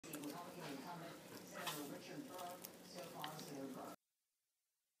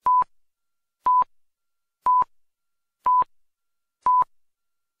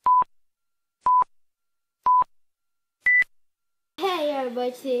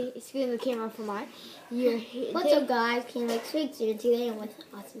everybody today. Excuse the camera for mine. What's up, guys? Can like Sweet here today and with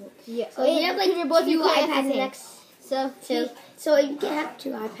awesome. Yeah. So we have like both two iPads next. So you can have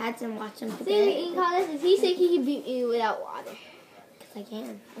two iPads and watch them together. See, you call this? He said he can beat me without water. Cause I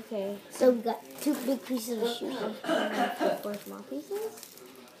can. Okay. So we got two big pieces of shoes. Four small pieces.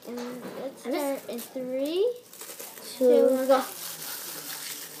 And let's start in 3, 2, go.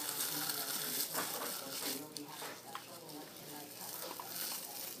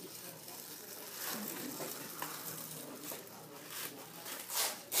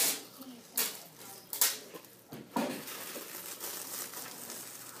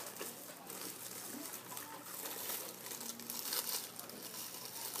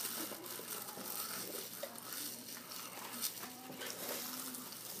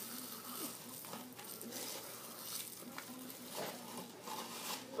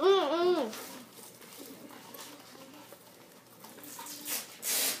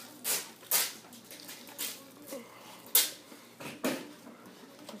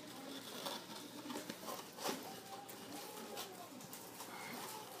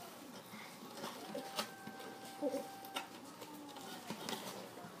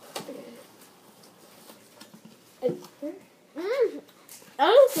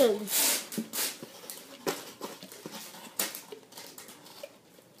 Awesome.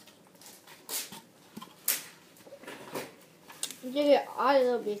 You get all the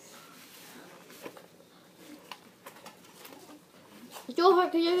little bits. It's so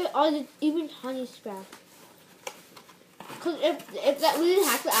hard because you get all the even tiny scraps. Because if that we didn't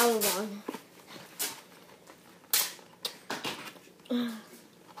have to, I would run.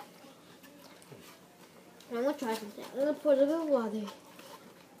 I'm gonna try something. I'm gonna pour a little bit of water.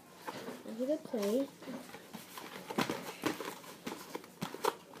 I'm gonna play.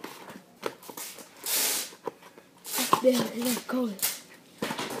 There, let's go.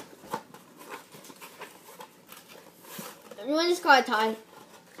 You want this card tie?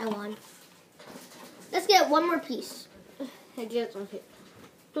 I won. Let's get one more piece. I get one piece.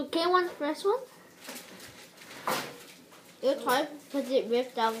 So can one first one? It'll tie because it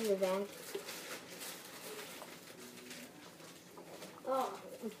ripped out of the bag. Oh.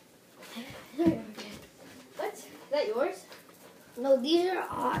 What? Is that yours? No, these are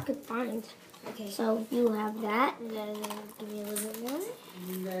all I could find. Okay. So you have that. And then give me a little bit more.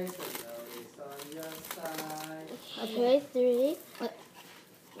 Okay, 3. What?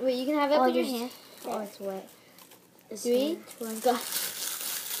 Wait, you can have it with your hand. Oh, it's wet. 3, 2, 1, go.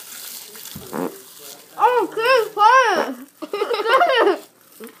 Oh, good fire!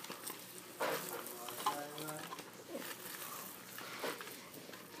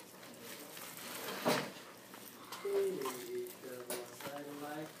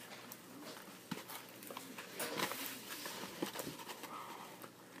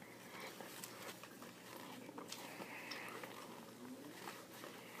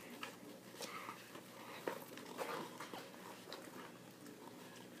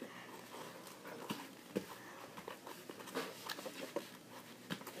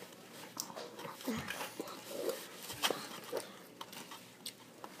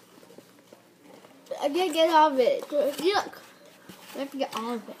 I can't get all of it. Look. I have to get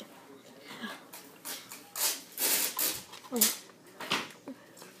all of it. Wait.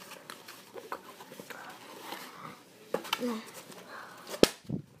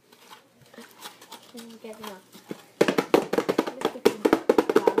 Get enough.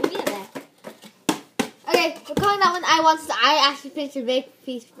 Okay, we're calling that one I want, so I actually finished the big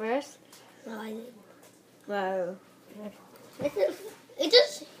piece first. No, I didn't. Wow. It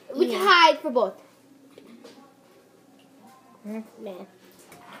just We tied for both. Man.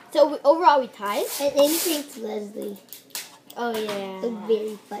 So overall we tied. And anything's Leslie. Oh yeah. It's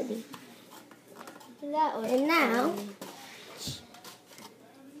very funny. And now funny.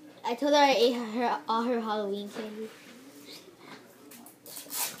 I told her I ate all her Halloween candy.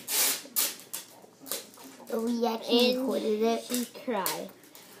 we actually recorded it. She cried.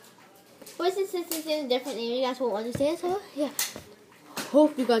 But since it's in a different name, you guys won't understand. So yeah.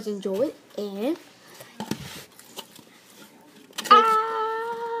 Hope you guys enjoy it and